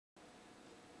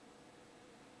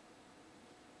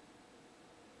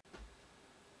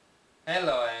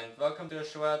Hello and welcome to a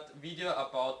short video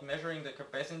about measuring the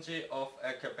capacity of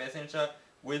a capacitor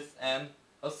with an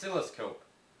oscilloscope.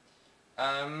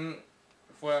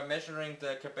 For measuring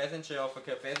the capacity of a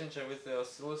capacitor with the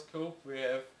oscilloscope, we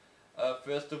have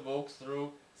first to walk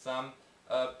through some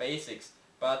basics.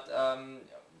 But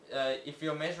if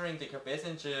you're measuring the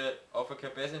capacity of a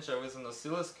capacitor with an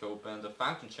oscilloscope and a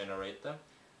function generator,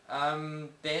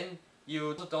 then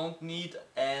you also don't need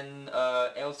an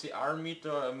LCR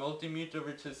meter or a multimeter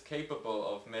which is capable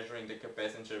of measuring the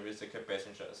capacity with a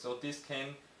capacitor. So this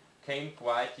came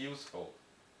quite useful.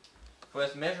 For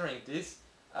measuring this,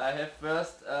 I have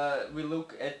first we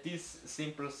look at this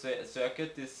simple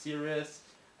circuit, this series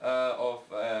of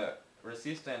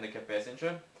resistor and a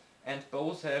capacitor, and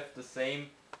both have the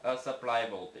same supply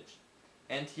voltage.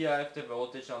 And here I have the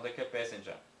voltage on the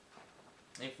capacitor.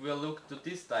 If we look to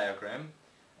this diagram,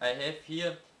 I have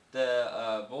here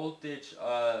the voltage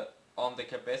on the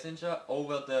capacitor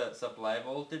over the supply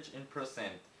voltage in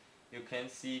percent. You can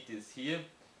see this here,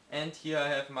 and here I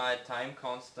have my time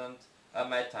constant,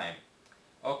 my time.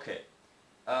 Okay,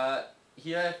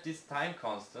 here I have these time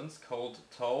constants called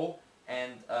tau,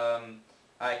 and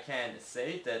I can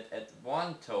say that at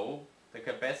 1 tau the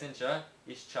capacitor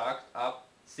is charged up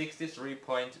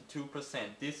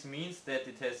 63.2%. This means that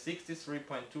it has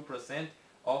 63.2%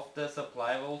 of the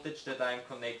supply voltage that I am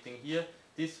connecting here.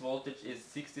 This voltage is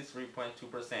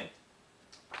 63.2%.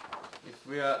 If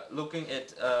we are looking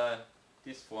at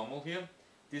this formula here,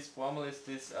 this formula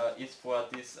is for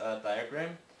this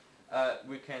diagram.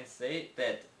 We can say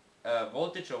that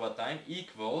voltage over time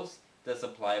equals the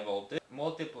supply voltage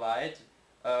multiplied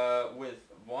with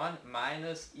 1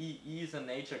 minus E is a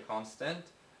nature constant,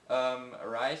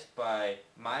 raised by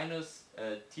minus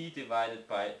T divided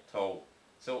by tau.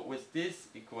 So with this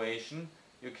equation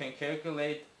you can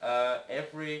calculate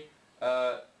every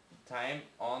time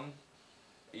on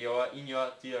in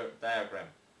your diagram.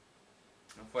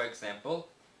 For example,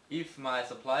 if my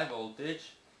supply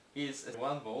voltage is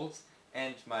 1 volts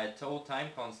and my tau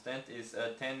time constant is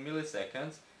 10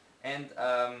 milliseconds, and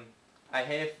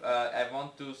I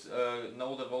want to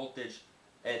know the voltage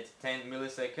at 10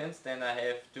 milliseconds, then I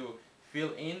have to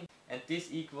fill in, and this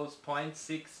equals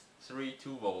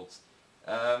 0.632 volts.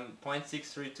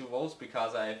 0.632 volts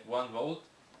because I have 1 volt,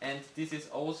 and this is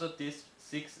also this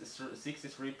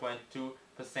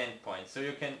 63.2% point. So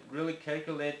you can really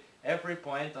calculate every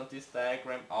point on this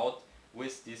diagram out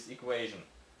with this equation.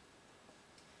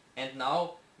 And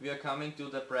now we are coming to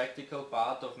the practical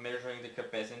part of measuring the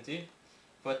capacity.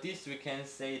 For this we can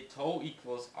say tau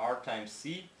equals R times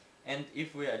C, and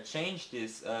if we change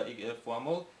this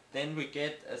formula, then we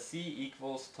get C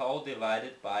equals tau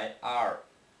divided by R.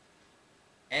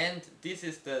 And this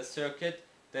is the circuit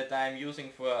that I am using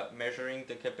for measuring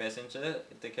the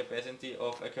capacity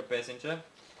of a capacitor.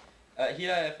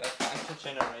 Here I have a function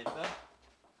generator.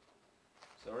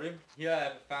 Here I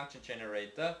have a function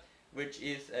generator which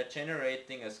is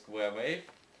generating a square wave,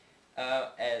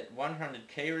 a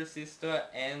 100k resistor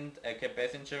and a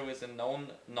capacitor with a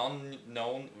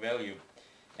non-known value.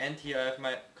 And here I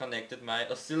have connected my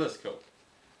oscilloscope.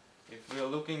 If we are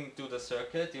looking to the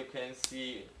circuit, you can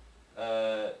see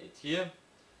it here.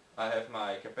 I have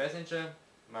my capacitor,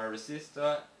 my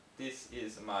resistor, this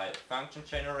is my function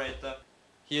generator.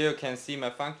 Here you can see my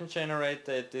function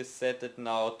generator. It is set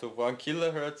now to 1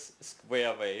 kilohertz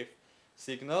square wave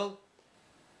signal.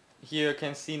 Here you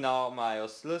can see now my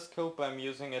oscilloscope. I'm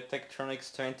using a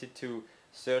tektronix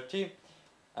 2230.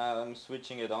 I'm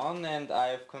switching it on, and I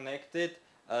have connected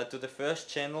to the first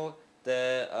channel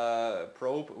the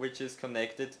probe which is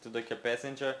connected to the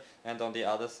capacitor, and on the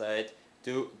other side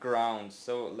to ground.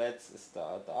 So let's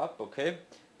start up. Okay,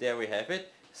 there we have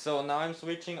it. So now I'm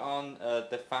switching on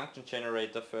the function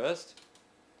generator first.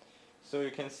 So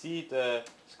you can see the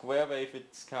square wave,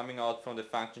 it's coming out from the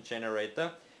function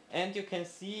generator, and you can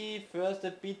see first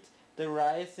a bit the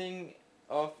rising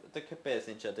of the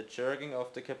capacitor, the jerking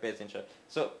of the capacitor.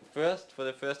 So first, for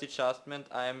the first adjustment,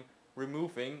 I'm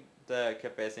removing the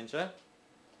capacitor,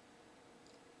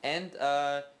 and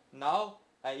now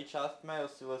I adjust my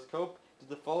oscilloscope to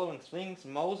the following things.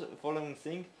 Most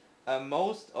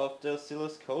of the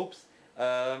oscilloscopes,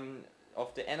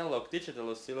 of the analog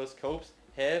digital oscilloscopes,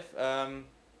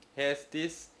 has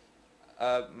this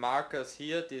markers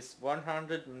here, this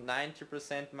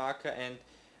 190% marker, and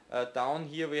down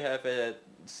here we have a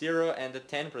 0 and a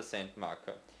 10%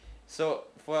 marker. So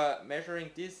for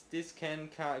measuring this came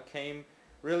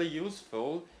really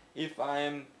useful if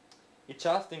I'm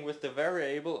adjusting with the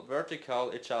variable vertical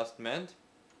adjustment.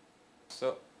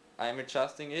 So I'm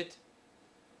adjusting it,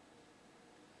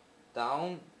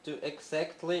 down to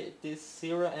exactly this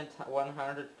 0 and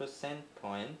 100%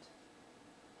 point.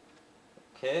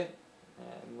 Okay,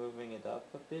 moving it up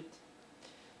a bit.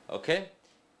 Okay,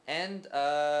 and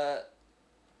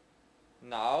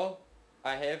now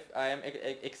I am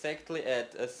exactly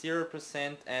at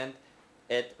 0% and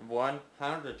at 100%.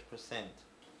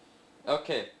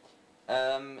 Okay,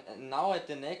 now at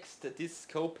the next, this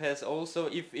scope has also,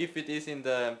 if it is in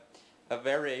the a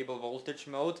variable voltage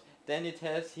mode, then it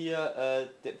has here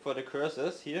for the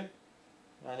cursors here,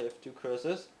 I have two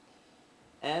cursors,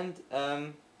 and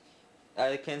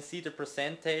I can see the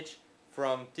percentage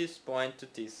from this point to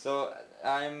this. So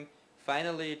I'm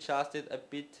finally adjusted a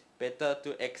bit better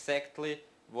to exactly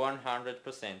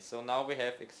 100%. So now we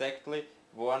have exactly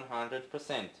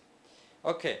 100%.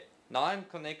 Okay, now I'm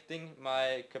connecting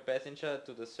my capacitor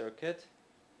to the circuit.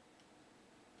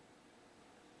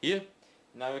 Here,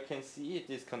 now you can see it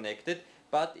is connected,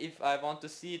 but if I want to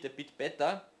see it a bit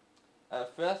better,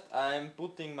 first I'm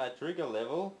putting my trigger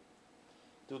level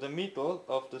to the middle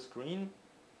of the screen.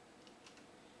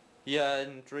 Here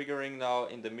I'm triggering now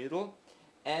in the middle,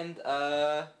 and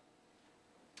I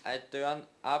turn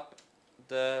up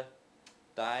the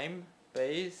time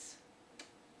base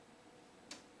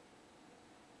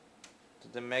to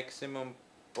the maximum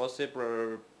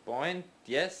possible point.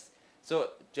 Yes, so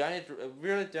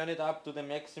really turn it up to the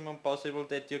maximum possible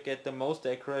that you get the most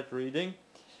accurate reading.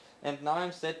 And now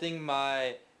I'm setting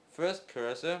my first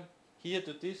cursor here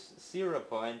to this 0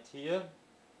 point here.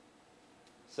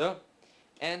 So,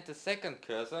 and the second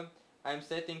cursor I'm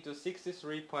setting to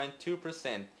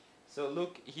 63.2%. So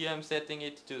look, here I'm setting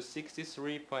it to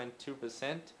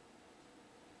 63.2%.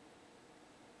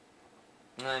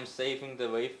 And I'm saving the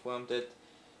waveform that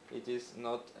it is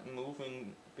not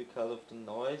moving because of the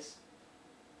noise.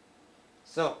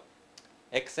 So,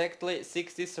 exactly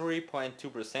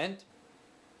 63.2%.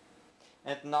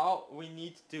 And now we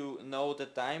need to know the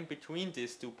time between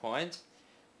these 2 points.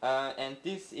 And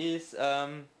this is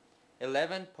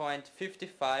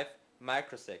 11.55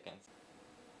 microseconds.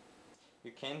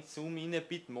 You can zoom in a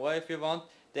bit more if you want,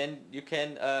 then you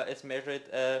can measure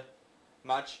it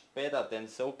much better than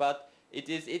so, but it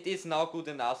is now good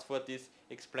enough for this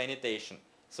explanation.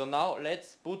 So now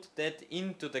let's put that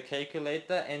into the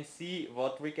calculator and see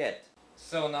what we get.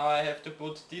 So now I have to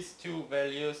put these two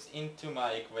values into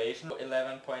my equation.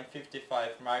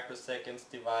 11.55 microseconds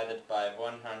divided by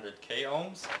 100k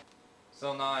ohms.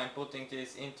 So now I'm putting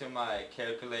this into my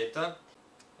calculator,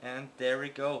 and there we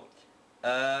go.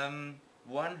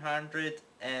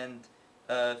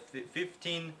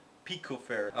 115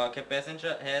 picofarad. Our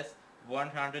capacitor has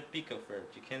 100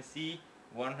 picofarad. You can see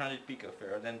 100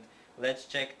 picofarad. And let's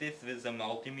check this with a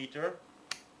multimeter.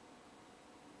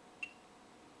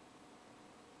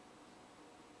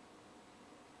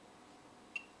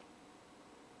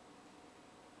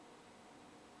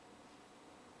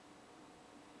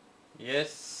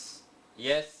 Yes,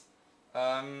 yes,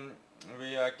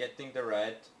 we are getting the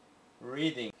right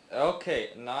reading.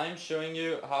 Okay, now I'm showing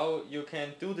you how you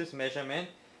can do this measurement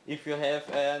if you have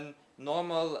a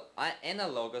normal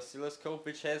analog oscilloscope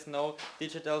which has no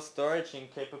digital storage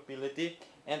capability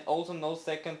and also no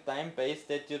second time base,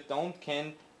 that you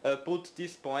can put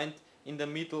this point in the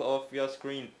middle of your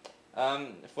screen.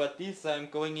 For this I'm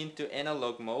going into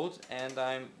analog mode and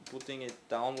I'm putting it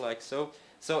down like so.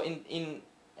 So in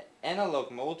analog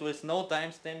mode with no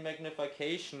timestamp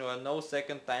magnification or no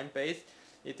second time base,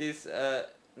 it is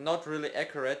not really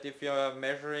accurate if you are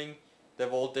measuring the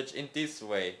voltage in this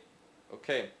way.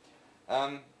 Okay,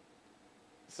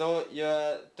 so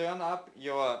you turn up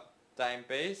your time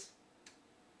base,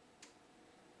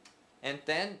 and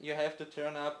then you have to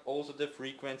turn up also the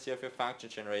frequency of your function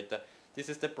generator. This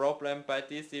is the problem by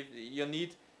this. If you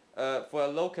need for a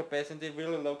low capacity,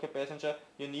 really low capacitor,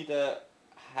 you need a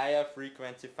higher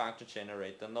frequency function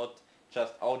generator, not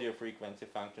just audio frequency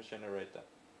function generator.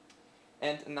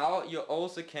 And now you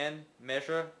also can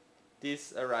measure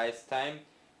this rise time,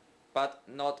 but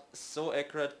not so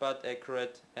accurate, but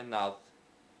accurate enough.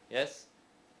 Yes,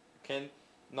 you can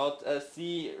not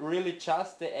see really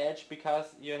just the edge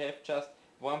because you have just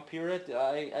one period.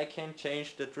 I can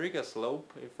change the trigger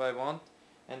slope if I want,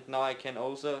 and now I can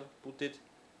also put it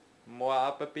more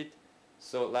up a bit,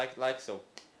 so like so.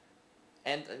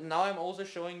 And now I'm also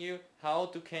showing you how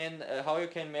you can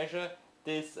measure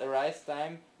this rise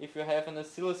time if you have an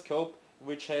oscilloscope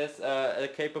which has a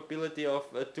capability of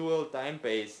a dual time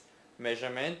base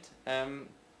measurement. And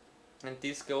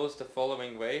this goes the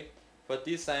following way. For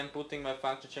this I'm putting my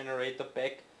function generator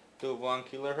back to 1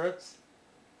 kilohertz.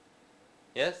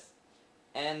 Yes,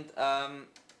 and now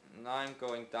I'm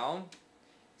going down.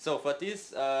 So for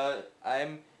this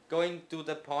I'm going to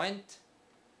the point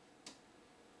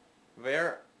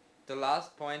where the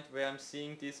last point where I'm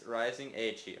seeing this rising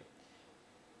edge here.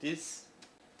 This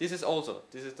is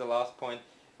the last point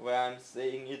where I'm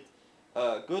saying it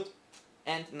good.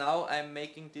 And now I'm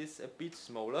making this a bit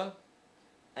smaller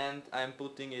and I'm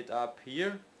putting it up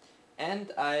here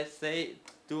and I say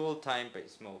dual time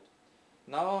base mode.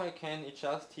 Now I can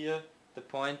adjust here the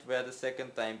point where the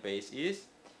second time base is,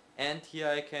 and here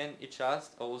I can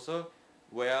adjust also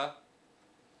where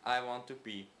I want to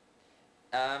be.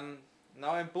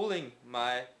 Now I'm pulling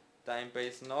my time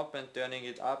base knob and turning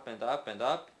it up and up and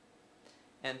up,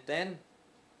 and then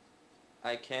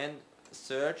I can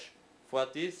search for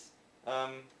this,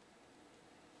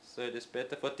 so it is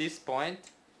better, for this point,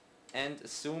 and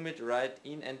zoom it right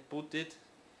in and put it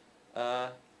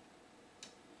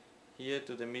here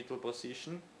to the middle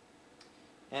position,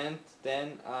 and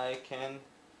then I can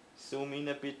zoom in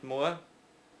a bit more,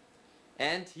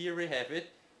 and here we have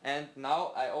it. And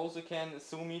now I also can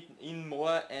zoom it in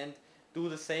more and do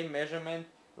the same measurement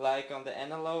like on the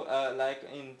analog, like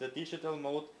in the digital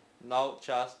mode, now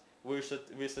just with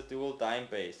a dual time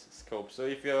base scope. So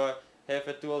if you have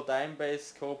a dual time base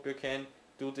scope, you can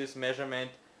do this measurement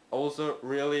also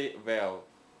really well.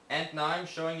 And now I'm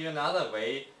showing you another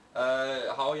way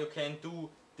how you can do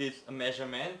this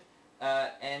measurement,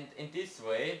 and in this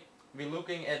way we're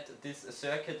looking at this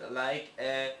circuit like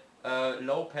a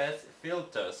low pass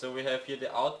filter. So we have here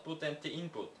the output and the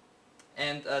input,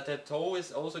 and the tau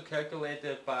is also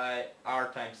calculated by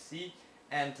R times C,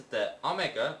 and the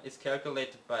omega is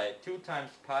calculated by 2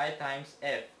 times pi times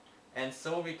F. And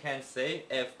so we can say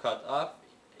F cut off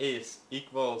is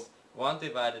equals 1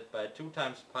 divided by 2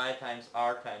 times pi times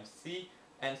R times C,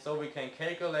 and so we can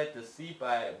calculate the C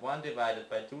by 1 divided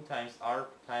by 2 times R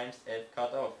times F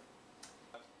cut off.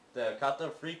 The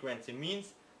cutoff frequency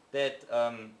means that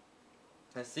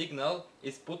a signal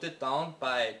is put down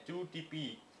by 2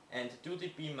 dB, and 2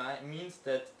 dB means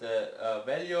that the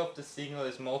value of the signal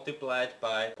is multiplied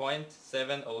by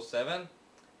 0.707,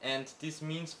 and this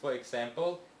means, for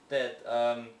example, that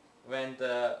when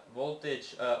the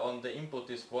voltage on the input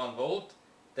is 1 volt,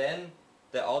 then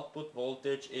the output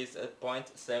voltage is at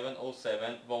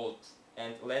 0.707 volts.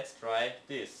 And let's try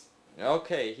this.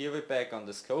 Okay, here we're back on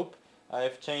the scope.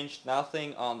 I've changed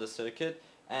nothing on the circuit,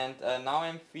 and now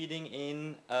I'm feeding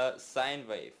in a sine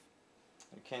wave.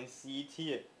 You can see it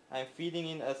here. I'm feeding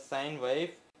in a sine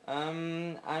wave.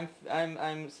 I'm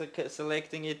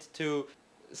selecting it to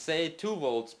say 2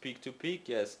 volts peak to peak.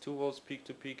 Yes, 2 volts peak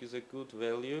to peak is a good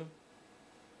value.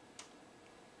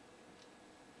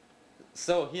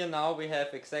 So here now we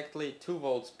have exactly 2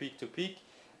 volts peak to peak,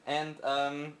 and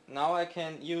now I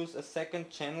can use a second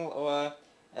channel or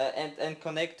and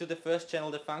connect to the first channel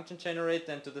the function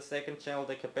generator and to the second channel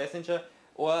the capacitor,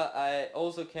 or I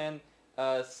also can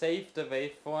save the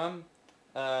waveform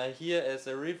here as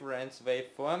a reference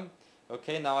waveform.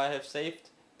 Okay, now I have saved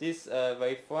this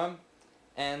waveform,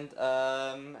 and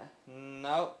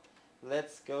now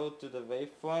let's go to the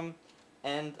waveform,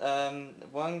 and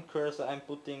one cursor I'm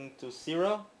putting to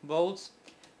 0 volts,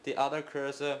 the other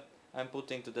cursor I'm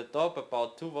putting to the top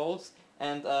about 2 volts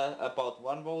and about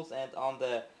 1 volts, and on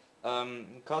the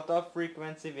cutoff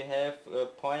frequency we have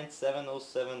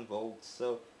 0.707 volts.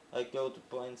 So I go to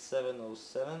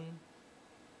 0.707.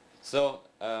 So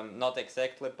not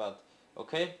exactly, but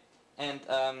okay. And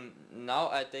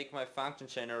now I take my function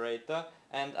generator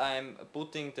and I'm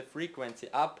putting the frequency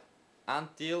up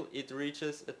until it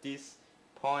reaches this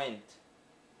point.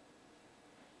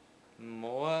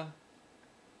 More.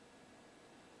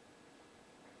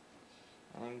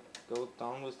 And go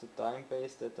down with the time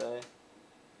base that I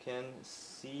can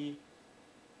see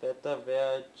better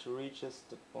where it reaches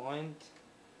the point.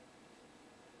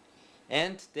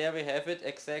 And there we have it,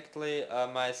 exactly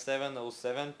my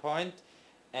 707 point.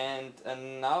 And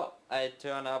now I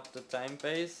turn up the time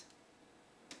base.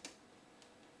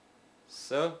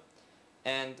 So,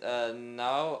 and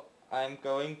now I'm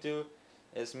going to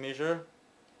measure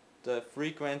the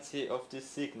frequency of this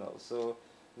signal. So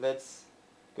let's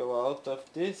go out of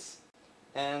this,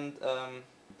 and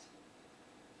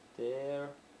there.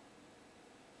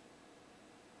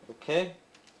 Okay,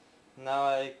 now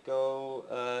I go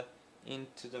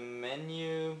into the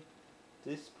menu,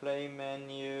 display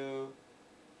menu,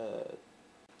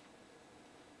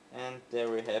 and there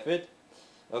we have it.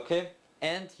 Okay,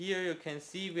 and here you can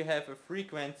see we have a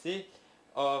frequency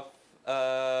of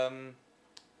 14.02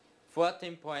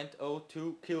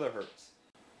 kilohertz.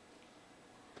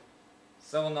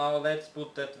 So now let's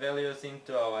put that values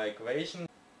into our equation.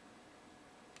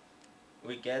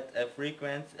 We get a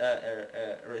frequency,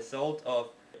 a result of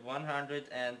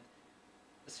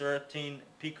 106 13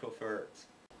 picofards.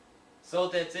 So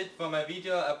that's it for my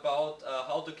video about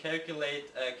how to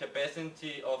calculate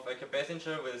capacity of a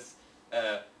capacitor with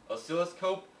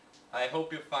oscilloscope. I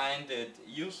hope you find it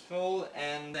useful,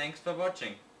 and thanks for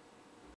watching.